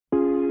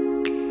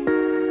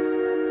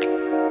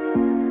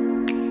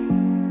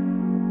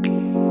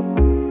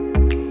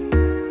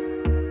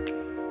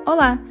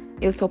Olá,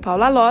 eu sou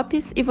Paula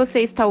Lopes e você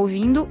está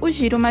ouvindo o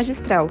Giro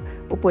Magistral,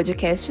 o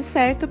podcast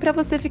certo para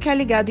você ficar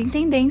ligado em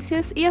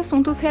tendências e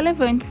assuntos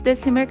relevantes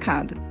desse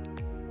mercado.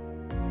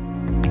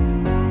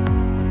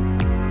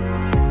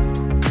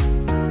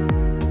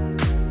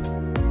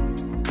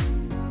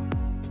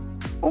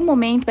 O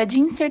momento é de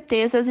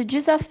incertezas e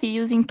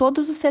desafios em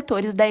todos os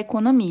setores da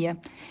economia,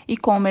 e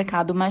com o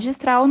mercado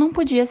magistral não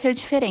podia ser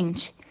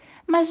diferente.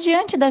 Mas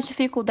diante das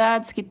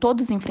dificuldades que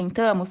todos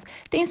enfrentamos,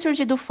 têm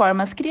surgido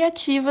formas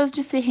criativas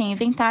de se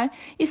reinventar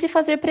e se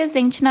fazer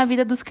presente na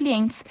vida dos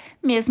clientes,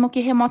 mesmo que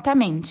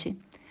remotamente.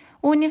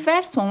 O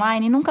universo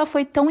online nunca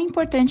foi tão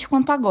importante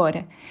quanto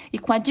agora, e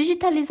com a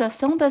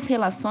digitalização das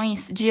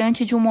relações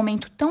diante de um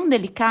momento tão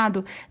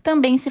delicado,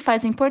 também se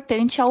faz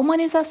importante a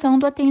humanização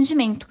do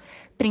atendimento,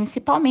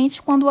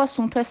 principalmente quando o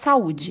assunto é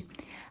saúde.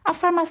 A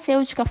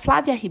farmacêutica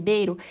Flávia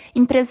Ribeiro,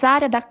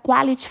 empresária da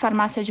Quality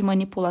Farmácia de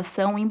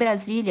Manipulação em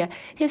Brasília,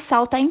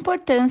 ressalta a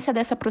importância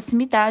dessa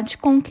proximidade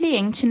com o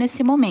cliente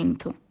nesse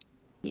momento.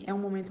 É um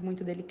momento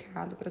muito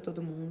delicado para todo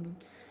mundo.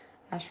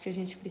 Acho que a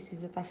gente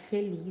precisa estar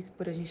feliz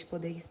por a gente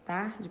poder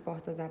estar de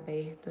portas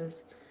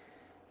abertas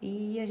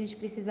e a gente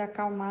precisa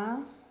acalmar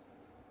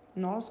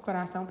nosso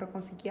coração para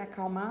conseguir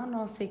acalmar a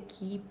nossa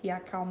equipe,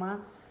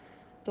 acalmar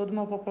toda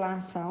uma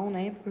população,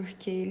 né?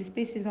 Porque eles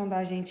precisam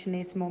da gente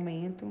nesse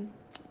momento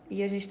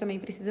e a gente também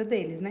precisa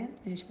deles, né?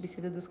 A gente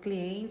precisa dos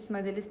clientes,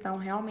 mas eles estão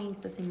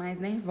realmente assim mais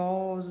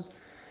nervosos,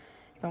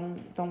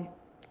 estão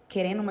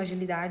querendo uma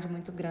agilidade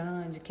muito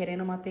grande,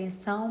 querendo uma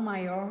atenção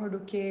maior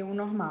do que o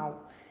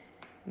normal.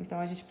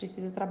 Então, a gente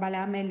precisa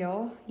trabalhar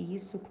melhor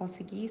isso,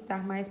 conseguir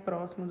estar mais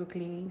próximo do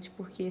cliente,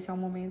 porque esse é um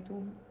momento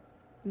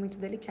muito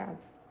delicado.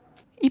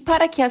 E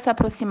para que essa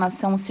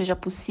aproximação seja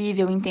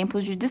possível em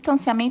tempos de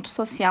distanciamento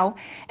social,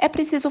 é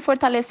preciso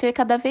fortalecer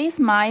cada vez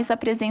mais a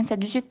presença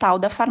digital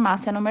da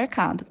farmácia no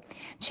mercado.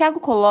 Tiago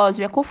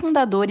Colosio é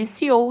cofundador e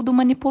CEO do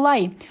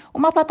Manipulaê,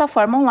 uma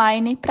plataforma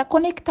online para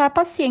conectar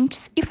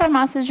pacientes e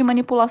farmácias de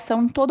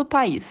manipulação em todo o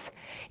país.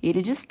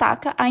 Ele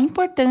destaca a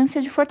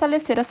importância de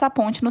fortalecer essa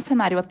ponte no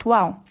cenário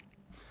atual.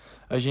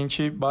 A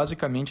gente,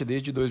 basicamente,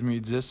 desde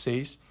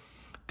 2016,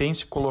 tem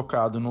se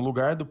colocado no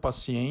lugar do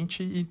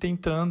paciente e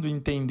tentando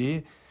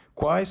entender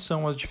quais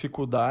são as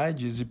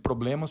dificuldades e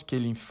problemas que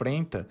ele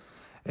enfrenta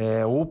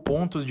ou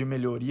pontos de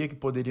melhoria que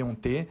poderiam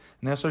ter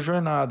nessa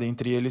jornada,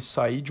 entre ele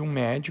sair de um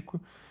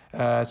médico,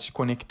 se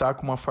conectar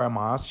com uma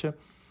farmácia,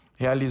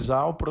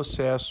 realizar o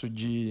processo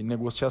de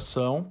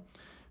negociação,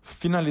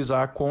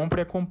 finalizar a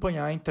compra e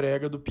acompanhar a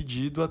entrega do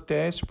pedido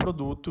até esse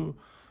produto,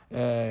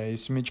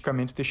 esse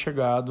medicamento ter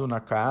chegado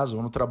na casa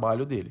ou no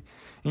trabalho dele.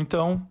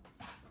 Então,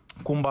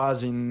 com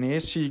base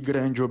nesse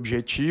grande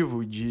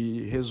objetivo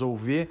de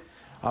resolver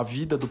a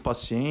vida do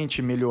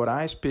paciente, melhorar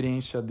a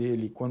experiência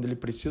dele quando ele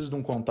precisa de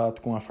um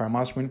contato com a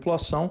farmácia de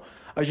manipulação,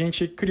 a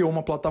gente criou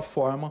uma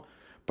plataforma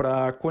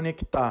para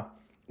conectar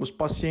os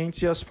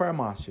pacientes e as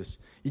farmácias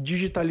e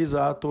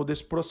digitalizar todo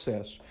esse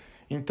processo.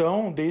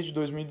 Então, desde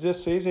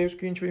 2016, é isso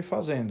que a gente vem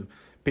fazendo,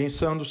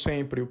 pensando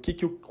sempre o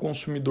que o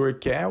consumidor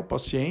quer, o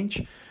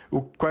paciente,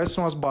 quais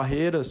são as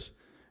barreiras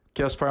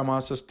que as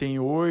farmácias têm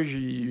hoje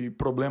e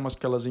problemas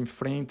que elas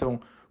enfrentam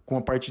com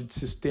a parte de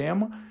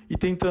sistema e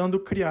tentando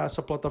criar essa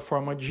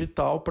plataforma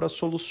digital para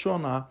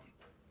solucionar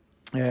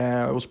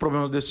os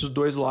problemas desses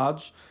dois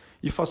lados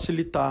e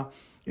facilitar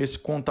esse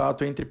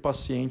contato entre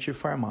paciente e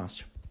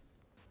farmácia.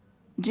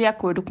 De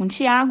acordo com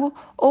Tiago,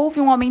 houve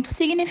um aumento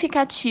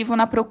significativo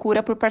na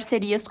procura por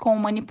parcerias com o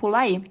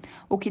Manipulaê,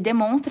 o que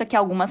demonstra que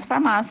algumas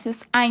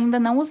farmácias ainda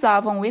não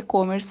usavam o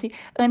e-commerce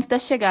antes da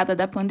chegada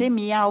da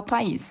pandemia ao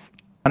país.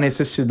 A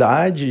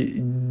necessidade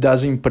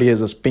das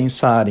empresas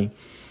pensarem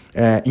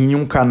em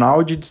um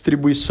canal de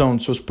distribuição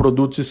de seus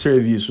produtos e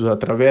serviços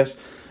através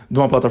de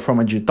uma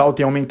plataforma digital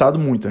tem aumentado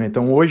muito, né?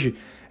 Então, hoje,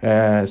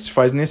 se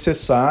faz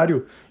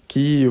necessário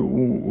que,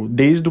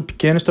 desde o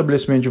pequeno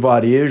estabelecimento de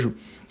varejo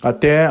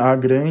até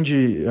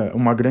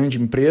uma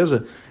grande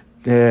empresa,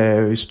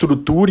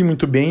 estruture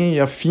muito bem e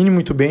afine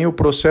muito bem o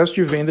processo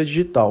de venda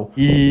digital.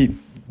 E,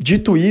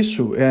 dito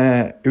isso,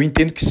 eu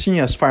entendo que sim,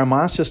 as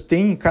farmácias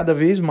têm cada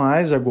vez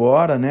mais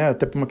agora, né,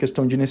 até por uma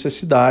questão de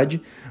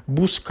necessidade,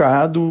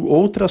 buscado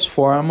outras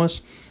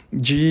formas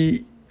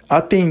de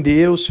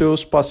atender os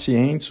seus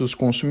pacientes, os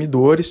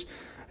consumidores,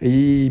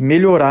 e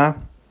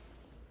melhorar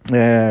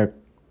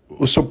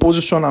o seu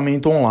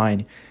posicionamento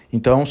online.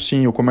 Então,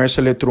 sim, o comércio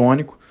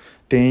eletrônico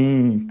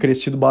tem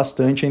crescido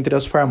bastante entre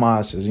as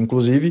farmácias.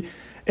 Inclusive,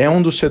 é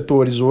um dos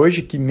setores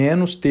hoje que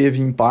menos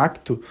teve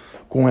impacto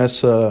com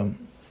essa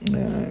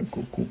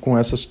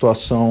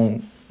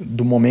situação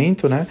do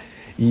momento, né?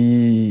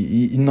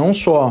 E não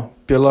só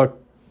pela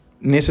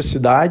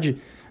necessidade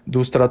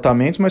dos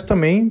tratamentos, mas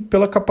também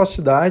pela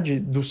capacidade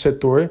do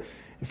setor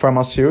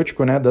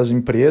farmacêutico, né, das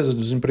empresas,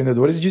 dos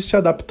empreendedores, de se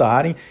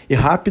adaptarem e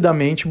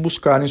rapidamente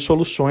buscarem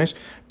soluções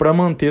para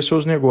manter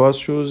seus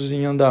negócios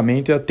em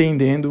andamento e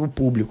atendendo o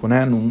público,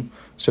 né, num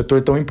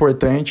setor tão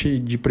importante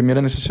de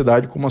primeira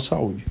necessidade como a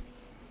saúde.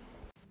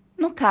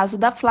 No caso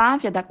da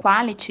Flávia, da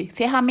Quality,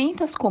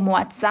 ferramentas como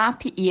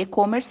WhatsApp e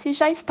e-commerce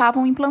já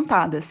estavam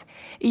implantadas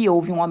e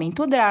houve um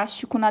aumento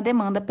drástico na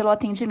demanda pelo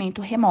atendimento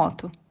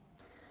remoto.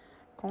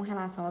 Com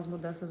relação às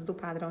mudanças do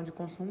padrão de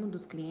consumo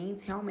dos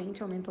clientes,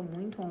 realmente aumentou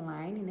muito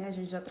online, né? A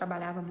gente já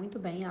trabalhava muito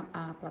bem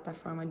a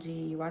plataforma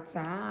de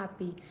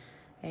WhatsApp,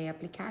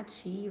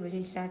 aplicativo, a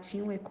gente já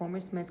tinha o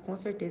e-commerce, mas com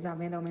certeza a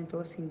venda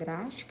aumentou assim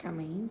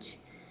drasticamente.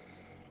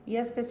 E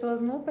as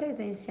pessoas no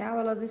presencial,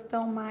 elas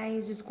estão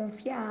mais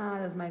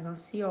desconfiadas, mais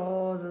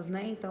ansiosas,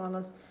 né? Então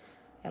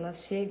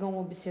elas chegam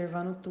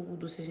observando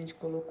tudo, se a gente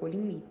colocou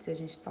limite, se a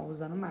gente está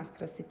usando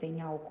máscara, se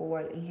tem álcool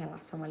em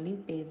relação à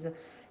limpeza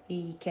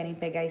e querem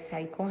pegar e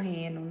sair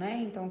correndo,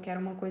 né? Então quero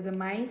uma coisa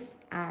mais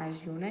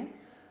ágil, né?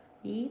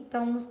 E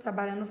estamos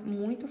trabalhando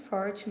muito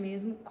forte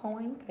mesmo com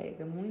a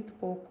entrega, muito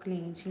pouco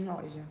cliente em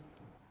loja.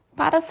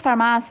 Para as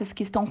farmácias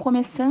que estão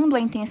começando a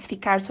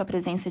intensificar sua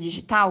presença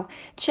digital,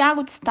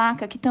 Tiago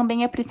destaca que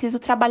também é preciso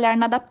trabalhar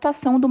na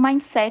adaptação do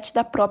mindset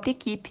da própria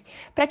equipe,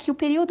 para que o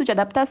período de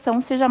adaptação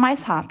seja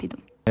mais rápido.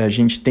 A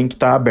gente tem que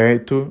estar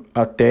aberto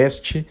a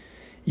teste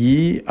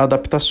e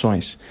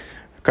adaptações.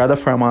 Cada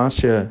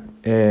farmácia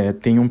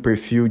tem um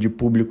perfil de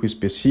público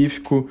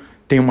específico,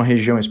 tem uma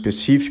região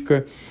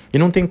específica e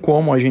não tem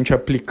como a gente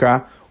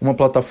aplicar uma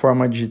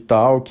plataforma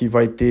digital que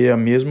vai ter o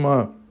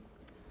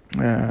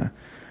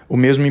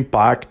mesmo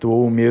impacto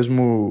ou o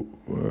mesmo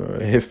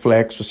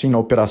reflexo assim, na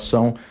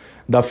operação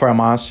da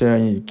farmácia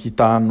que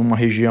está numa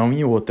região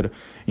e outra.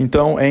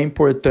 Então, é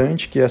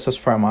importante que essas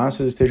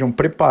farmácias estejam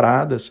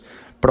preparadas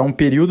para um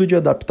período de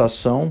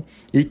adaptação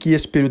e que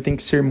esse período tem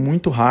que ser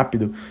muito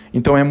rápido.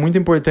 Então, é muito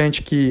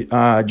importante que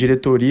a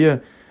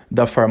diretoria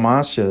da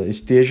farmácia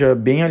esteja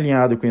bem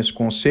alinhada com esse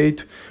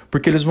conceito,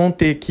 porque eles vão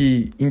ter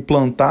que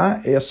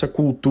implantar essa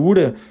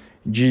cultura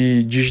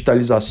de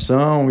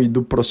digitalização e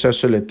do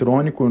processo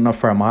eletrônico na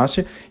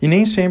farmácia, e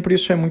nem sempre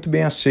isso é muito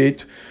bem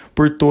aceito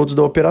por todos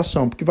da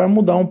operação, porque vai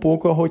mudar um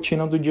pouco a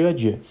rotina do dia a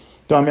dia.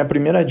 Então a minha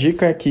primeira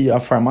dica é que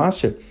a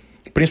farmácia,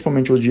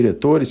 principalmente os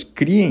diretores,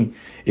 criem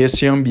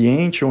esse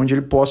ambiente onde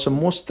ele possa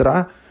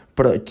mostrar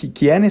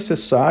que é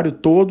necessário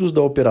todos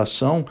da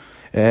operação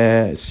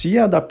se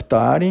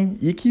adaptarem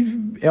e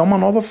que é uma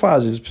nova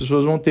fase. As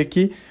pessoas vão ter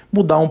que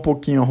mudar um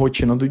pouquinho a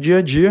rotina do dia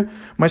a dia,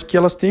 mas que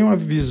elas tenham a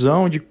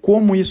visão de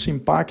como isso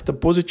impacta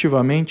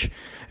positivamente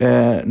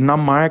na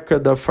marca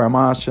da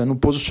farmácia, no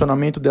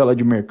posicionamento dela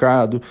de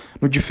mercado,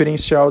 no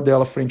diferencial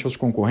dela frente aos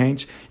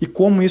concorrentes e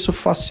como isso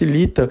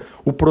facilita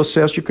o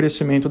processo de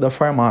crescimento da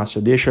farmácia,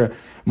 deixa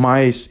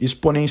mais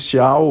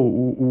exponencial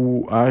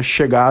a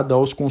chegada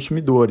aos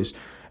consumidores.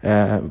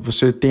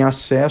 Você tem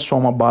acesso a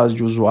uma base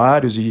de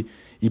usuários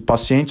e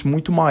pacientes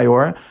muito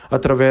maior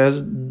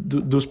através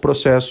dos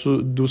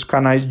processos dos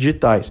canais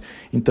digitais.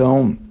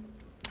 Então,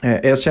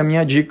 essa é a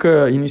minha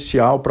dica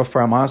inicial para a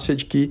farmácia,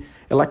 de que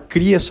ela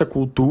crie essa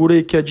cultura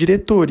e que a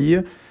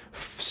diretoria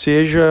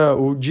seja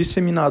o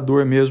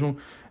disseminador mesmo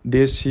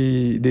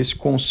desse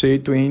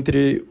conceito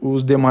entre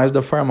os demais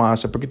da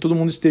farmácia, para que todo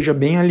mundo esteja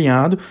bem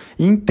alinhado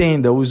e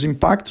entenda os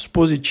impactos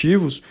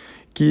positivos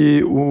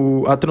que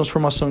a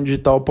transformação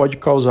digital pode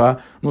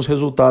causar nos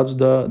resultados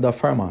da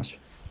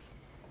farmácia.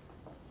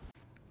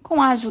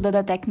 Com a ajuda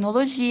da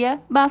tecnologia,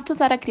 basta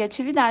usar a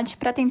criatividade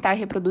para tentar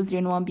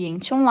reproduzir no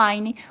ambiente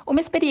online uma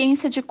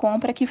experiência de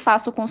compra que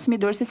faça o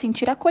consumidor se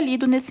sentir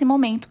acolhido nesse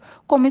momento,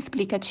 como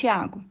explica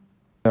Tiago.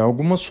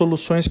 Algumas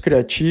soluções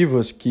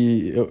criativas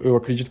que eu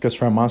acredito que as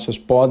farmácias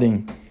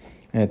podem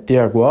ter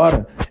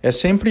agora é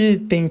sempre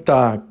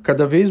tentar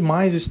cada vez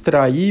mais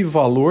extrair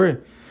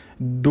valor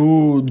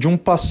de um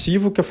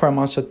passivo que a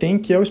farmácia tem,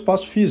 que é o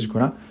espaço físico,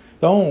 né?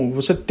 Então,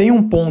 você tem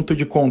um ponto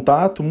de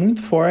contato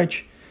muito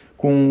forte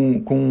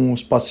com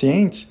os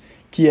pacientes,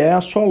 que é a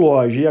sua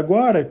loja. E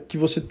agora que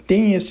você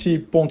tem esse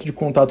ponto de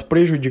contato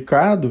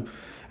prejudicado,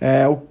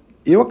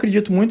 eu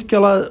acredito muito que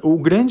o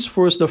grande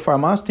esforço da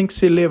farmácia tem que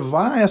ser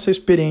levar essa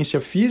experiência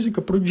física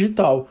para o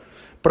digital,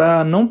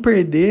 para não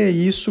perder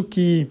isso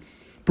que,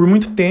 por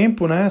muito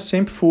tempo, né,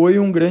 sempre foi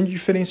um grande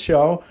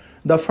diferencial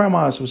da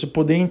farmácia, você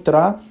poder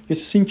entrar e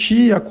se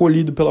sentir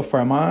acolhido pela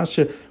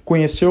farmácia,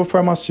 conhecer o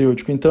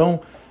farmacêutico. Então,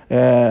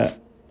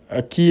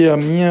 aqui a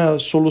minha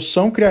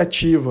solução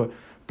criativa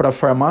para a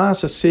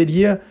farmácia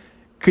seria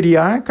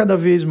criar cada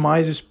vez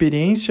mais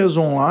experiências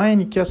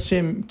online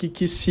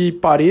que se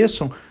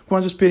pareçam com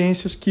as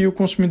experiências que o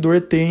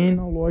consumidor tem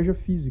na loja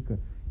física.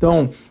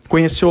 Então,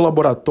 conhecer o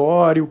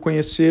laboratório,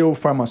 conhecer o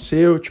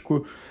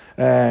farmacêutico,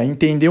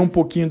 entender um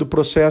pouquinho do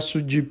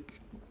processo de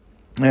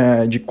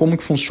como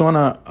que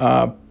funciona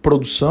a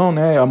produção,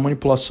 né, a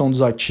manipulação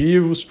dos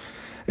ativos,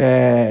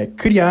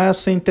 criar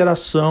essa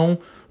interação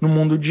no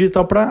mundo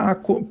digital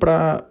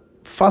para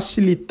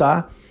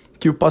facilitar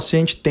que o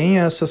paciente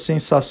tenha essa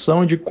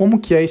sensação de como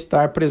que é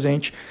estar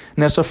presente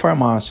nessa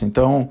farmácia.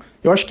 Então,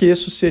 eu acho que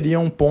isso seria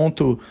um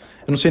ponto,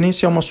 eu não sei nem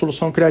se é uma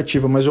solução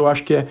criativa, mas eu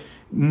acho que é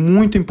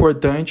muito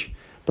importante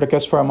para que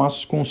as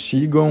farmácias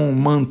consigam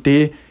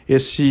manter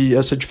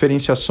essa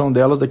diferenciação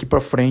delas daqui para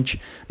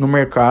frente no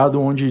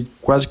mercado, onde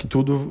quase que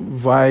tudo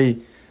vai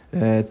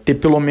ter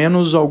pelo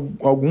menos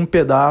algum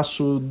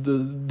pedaço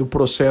do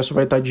processo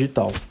vai estar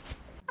digital.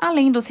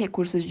 Além dos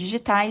recursos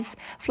digitais,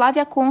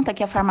 Flávia conta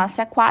que a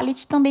farmácia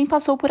Quality também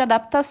passou por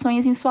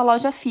adaptações em sua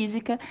loja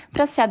física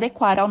para se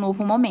adequar ao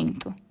novo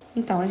momento.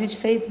 Então, a gente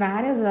fez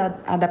várias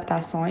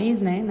adaptações,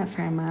 né, na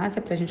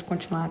farmácia para a gente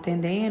continuar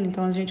atendendo.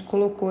 Então, a gente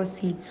colocou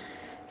assim,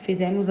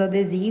 fizemos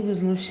adesivos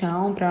no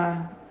chão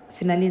para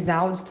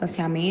sinalizar o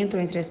distanciamento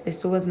entre as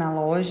pessoas na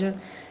loja.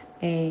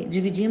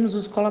 Dividimos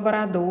os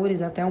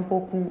colaboradores até um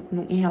pouco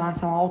em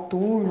relação ao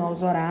turno,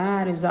 aos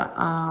horários,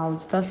 ao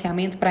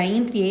distanciamento, para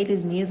entre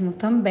eles mesmo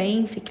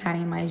também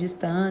ficarem mais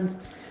distantes.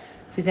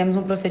 Fizemos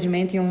um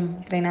procedimento e um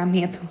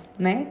treinamento,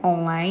 né,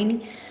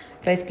 online,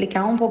 para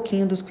explicar um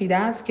pouquinho dos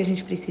cuidados que a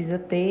gente precisa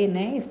ter,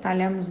 né?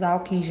 Espalhamos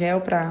álcool em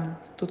gel para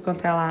tudo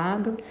quanto é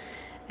lado.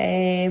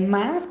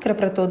 Máscara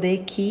para toda a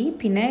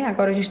equipe, né?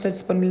 Agora a gente está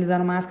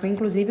disponibilizando máscara,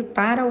 inclusive,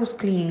 para os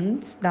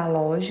clientes da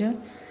loja,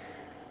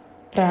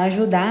 para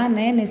ajudar,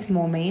 né, nesse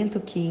momento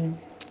que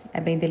é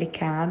bem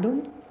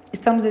delicado.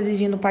 Estamos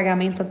exigindo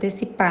pagamento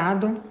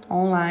antecipado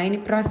online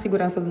para a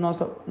segurança do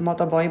nosso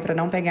motoboy, para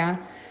não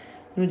pegar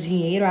no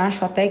dinheiro.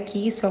 Acho até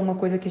que isso é uma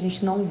coisa que a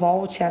gente não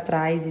volte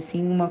atrás, e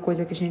sim uma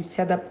coisa que a gente se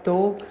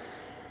adaptou.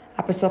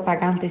 A pessoa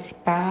pagar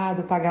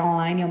antecipado, pagar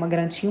online é uma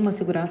garantia, uma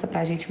segurança para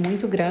a gente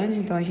muito grande,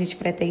 então a gente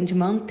pretende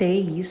manter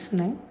isso,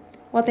 né?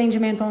 O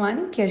atendimento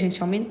online que a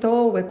gente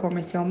aumentou, o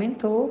e-commerce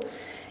aumentou,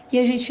 e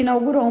a gente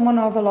inaugurou uma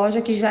nova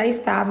loja que já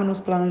estava nos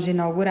planos de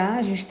inaugurar.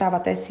 A gente estava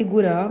até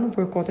segurando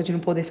por conta de não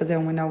poder fazer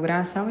uma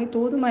inauguração e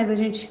tudo, mas a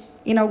gente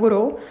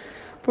inaugurou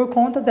por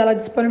conta dela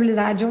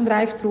disponibilizar de um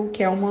drive-thru,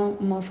 que é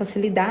uma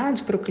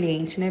facilidade para o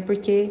cliente, né?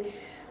 Porque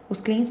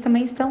os clientes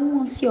também estão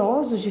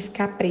ansiosos de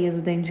ficar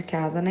presos dentro de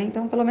casa, né?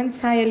 Então, pelo menos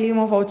sai ali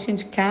uma voltinha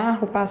de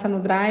carro, passa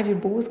no drive,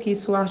 busca.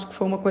 Isso acho que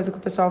foi uma coisa que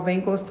o pessoal vem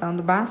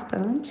gostando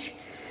bastante.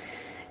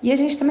 E a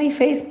gente também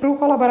fez para o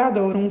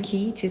colaborador um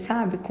kit,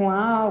 sabe? Com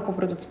álcool,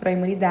 produtos para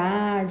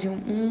imunidade,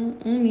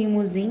 um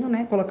mimozinho,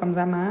 né? Colocamos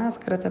a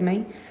máscara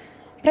também.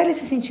 Para ele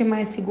se sentir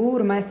mais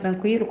seguro, mais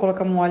tranquilo,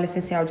 colocamos um óleo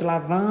essencial de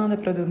lavanda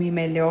para dormir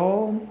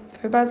melhor.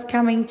 Foi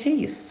basicamente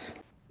isso.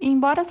 E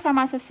embora as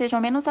farmácias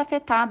sejam menos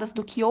afetadas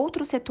do que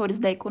outros setores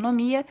da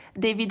economia,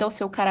 devido ao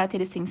seu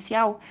caráter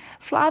essencial,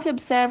 Flávia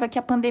observa que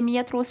a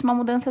pandemia trouxe uma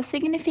mudança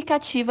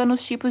significativa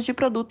nos tipos de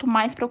produto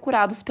mais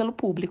procurados pelo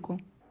público.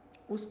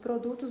 Os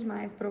produtos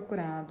mais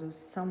procurados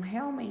são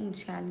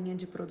realmente a linha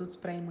de produtos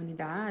para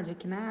imunidade,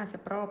 equinácea,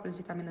 própolis,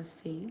 vitamina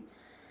C.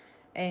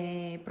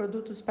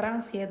 Produtos para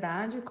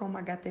ansiedade, como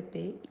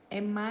HTP. É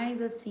mais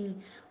assim,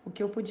 o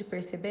que eu pude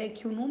perceber é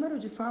que o número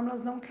de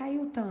fórmulas não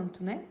caiu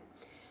tanto, né?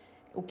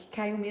 O que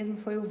caiu mesmo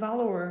foi o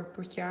valor,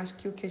 porque eu acho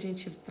que o que a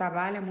gente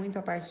trabalha muito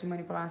a parte de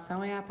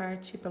manipulação é a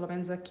parte, pelo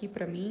menos aqui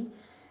para mim,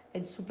 é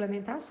de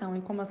suplementação.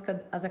 E como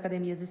as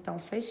academias estão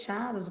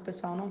fechadas, o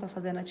pessoal não está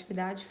fazendo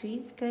atividade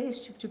física,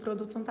 esse tipo de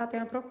produto não está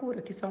tendo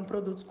procura, que são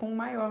produtos com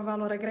maior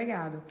valor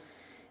agregado.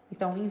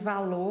 Então, em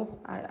valor,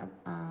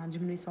 a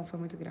diminuição foi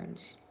muito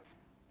grande.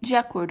 De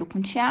acordo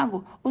com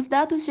Tiago, os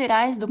dados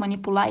gerais do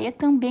Manipulaê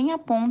também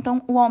apontam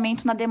o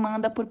aumento na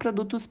demanda por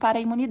produtos para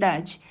a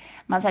imunidade,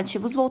 mas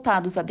ativos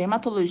voltados à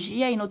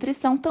dermatologia e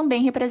nutrição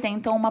também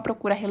representam uma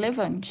procura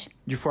relevante.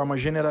 De forma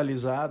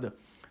generalizada,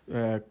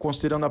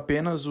 considerando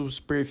apenas os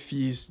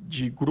perfis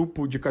de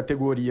grupo de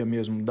categoria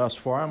mesmo das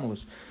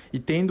fórmulas e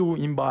tendo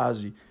em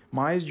base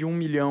mais de 1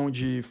 milhão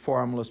de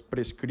fórmulas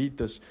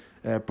prescritas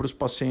para os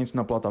pacientes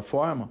na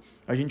plataforma,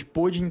 a gente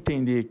pôde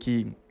entender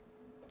que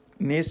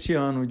nesse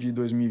ano de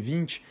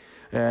 2020,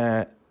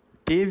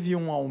 teve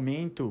um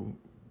aumento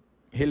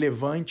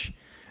relevante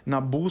na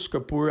busca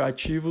por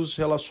ativos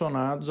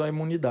relacionados à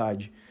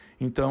imunidade.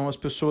 Então, as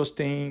pessoas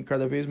têm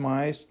cada vez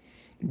mais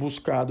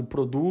buscado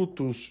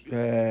produtos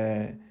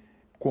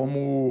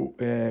como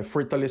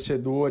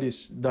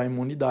fortalecedores da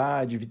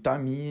imunidade,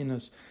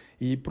 vitaminas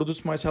e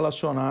produtos mais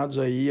relacionados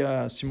aí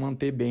a se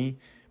manter bem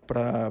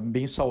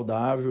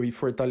saudável e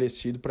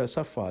fortalecido para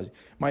essa fase.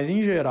 Mas,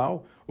 em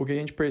geral, o que a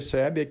gente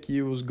percebe é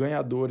que os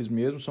ganhadores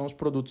mesmo são os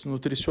produtos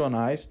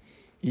nutricionais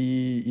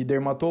e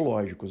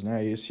dermatológicos,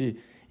 né? Esse,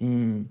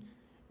 em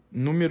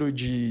número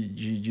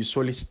de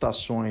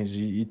solicitações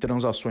e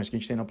transações que a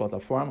gente tem na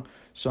plataforma,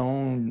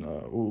 são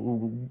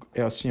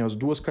assim, as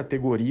duas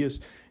categorias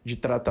de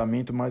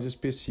tratamento mais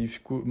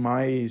específico,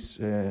 mais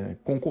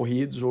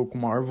concorridos ou com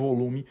maior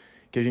volume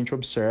que a gente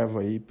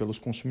observa aí pelos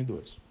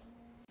consumidores.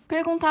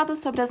 Perguntado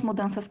sobre as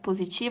mudanças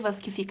positivas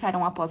que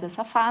ficaram após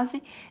essa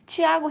fase,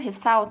 Tiago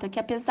ressalta que,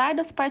 apesar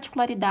das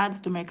particularidades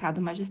do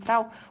mercado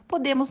magistral,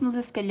 podemos nos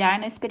espelhar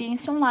na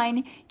experiência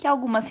online que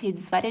algumas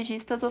redes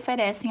varejistas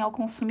oferecem ao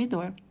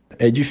consumidor.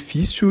 É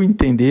difícil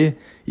entender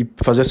e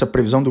fazer essa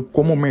previsão do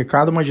como o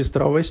mercado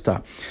magistral vai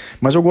estar.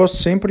 Mas eu gosto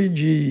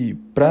sempre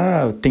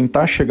para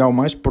tentar chegar o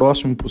mais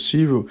próximo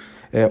possível,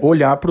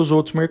 olhar para os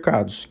outros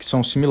mercados, que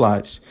são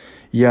similares.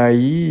 E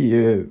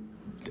aí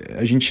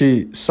a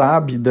gente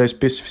sabe da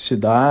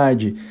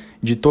especificidade,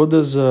 de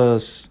todas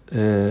as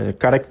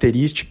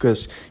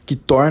características que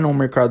tornam o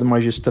mercado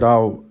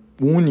magistral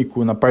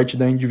único na parte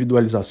da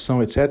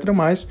individualização, etc.,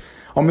 mas,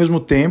 ao mesmo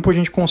tempo, a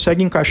gente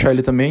consegue encaixar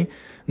ele também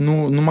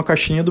numa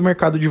caixinha do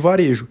mercado de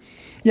varejo.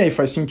 E aí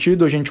faz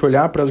sentido a gente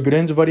olhar para as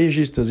grandes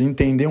varejistas e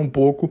entender um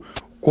pouco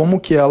como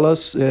que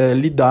elas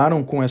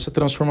lidaram com essa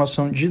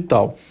transformação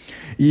digital.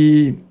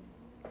 E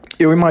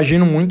eu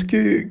imagino muito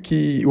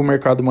que o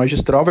mercado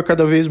magistral vai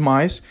cada vez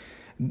mais,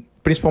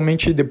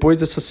 principalmente depois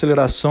dessa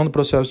aceleração do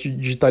processo de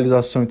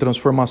digitalização e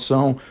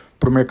transformação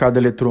para o mercado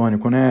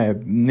eletrônico, né,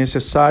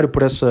 necessário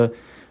por essa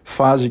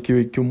fase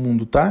que o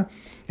mundo está,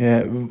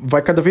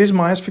 vai cada vez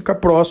mais ficar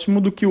próximo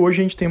do que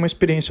hoje a gente tem uma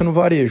experiência no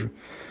varejo,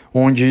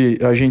 onde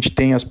a gente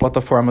tem as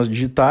plataformas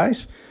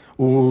digitais,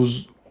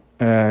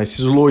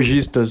 esses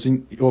lojistas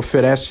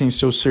oferecem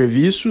seus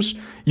serviços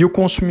e o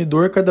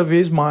consumidor cada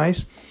vez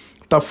mais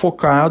está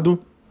focado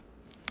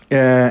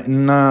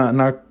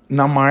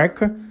na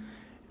marca,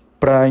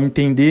 para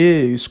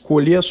entender,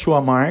 escolher a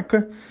sua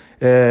marca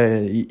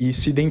e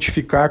se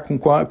identificar com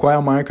qual é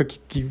a marca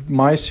que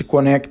mais se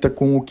conecta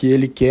com o que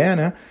ele quer,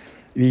 né?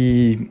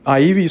 E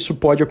aí isso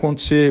pode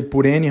acontecer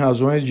por N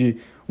razões, de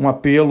um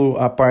apelo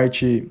à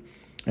parte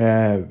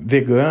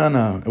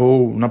vegana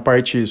ou na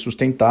parte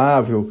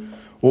sustentável,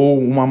 ou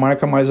uma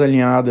marca mais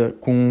alinhada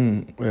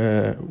com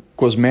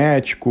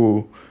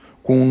cosmético,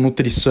 com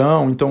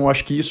nutrição. Então, eu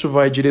acho que isso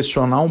vai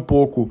direcionar um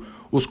pouco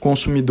os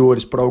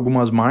consumidores para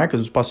algumas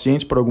marcas, os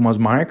pacientes para algumas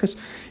marcas.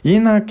 E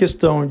na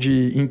questão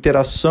de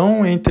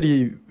interação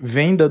entre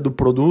venda do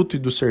produto e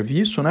do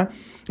serviço, né,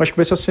 acho que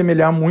vai se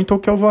assemelhar muito ao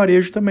que é o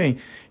varejo também,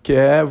 que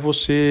é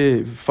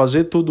você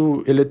fazer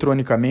tudo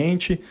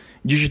eletronicamente,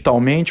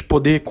 digitalmente,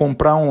 poder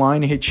comprar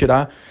online e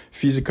retirar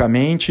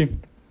fisicamente,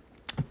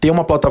 ter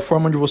uma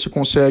plataforma onde você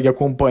consegue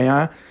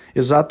acompanhar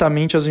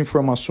exatamente as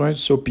informações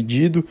do seu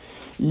pedido,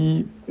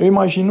 e eu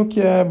imagino que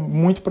é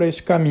muito para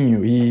esse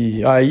caminho.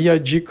 E aí a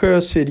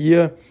dica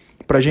seria,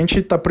 para a gente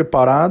estar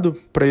preparado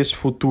para esse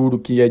futuro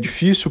que é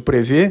difícil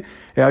prever,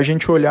 é a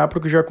gente olhar para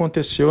o que já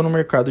aconteceu no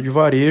mercado de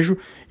varejo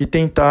e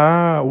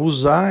tentar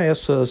usar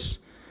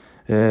essas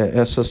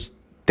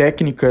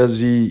técnicas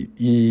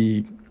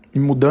e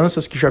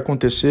mudanças que já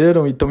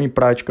aconteceram e estão em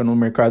prática no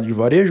mercado de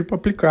varejo para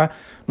aplicar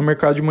no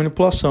mercado de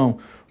manipulação.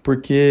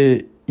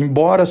 Porque,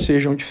 embora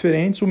sejam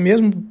diferentes, o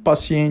mesmo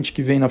paciente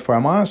que vem na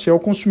farmácia é o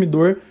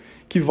consumidor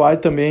que vai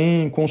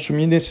também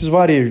consumir nesses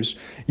varejos.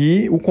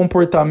 E o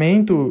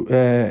comportamento,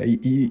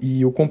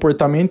 o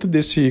comportamento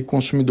desse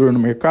consumidor no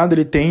mercado,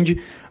 ele tende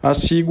a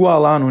se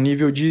igualar no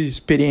nível de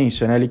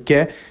experiência, né? Ele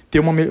quer ter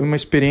uma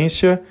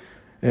experiência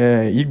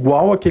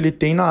igual a que ele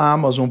tem na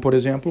Amazon, por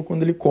exemplo,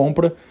 quando ele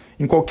compra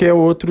em qualquer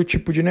outro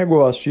tipo de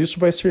negócio. Isso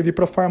vai servir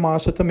para a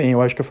farmácia também.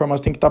 Eu acho que a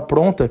farmácia tem que estar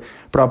pronta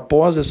para,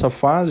 após essa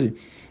fase,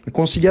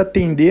 conseguir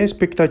atender a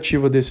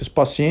expectativa desses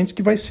pacientes,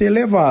 que vai ser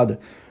elevada.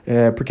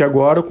 Porque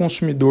agora o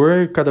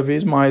consumidor, cada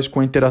vez mais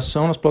com a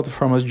interação nas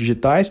plataformas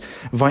digitais,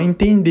 vai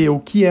entender o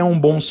que é um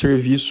bom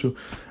serviço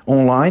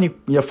online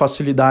e a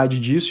facilidade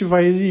disso, e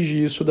vai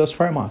exigir isso das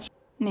farmácias.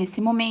 Nesse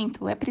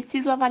momento, é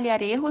preciso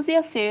avaliar erros e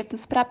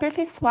acertos para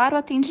aperfeiçoar o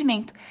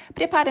atendimento,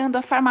 preparando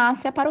a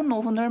farmácia para o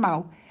novo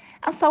normal.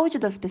 A saúde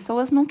das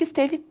pessoas nunca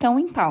esteve tão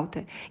em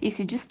pauta, e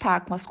se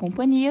destacam as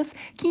companhias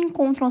que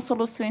encontram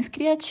soluções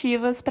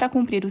criativas para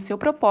cumprir o seu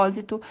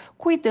propósito,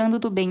 cuidando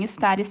do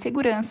bem-estar e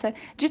segurança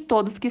de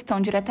todos que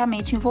estão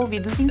diretamente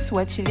envolvidos em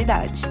sua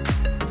atividade.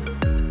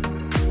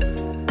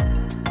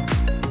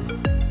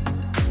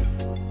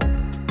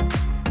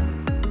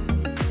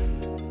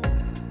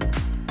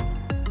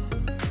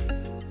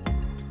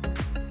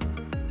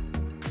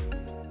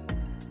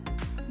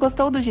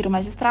 Gostou do Giro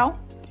Magistral?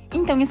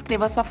 Então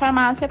escreva a sua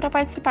farmácia para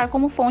participar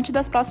como fonte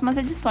das próximas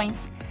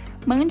edições.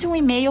 Mande um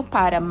e-mail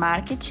para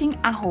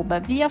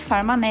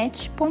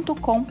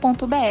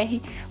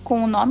marketing@viafarmanet.com.br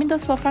com o nome da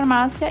sua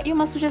farmácia e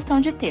uma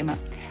sugestão de tema.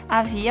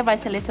 A Via vai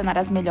selecionar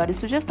as melhores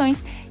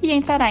sugestões e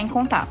entrará em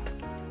contato.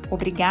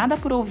 Obrigada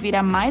por ouvir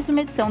a mais uma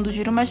edição do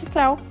Giro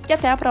Magistral e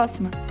até a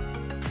próxima!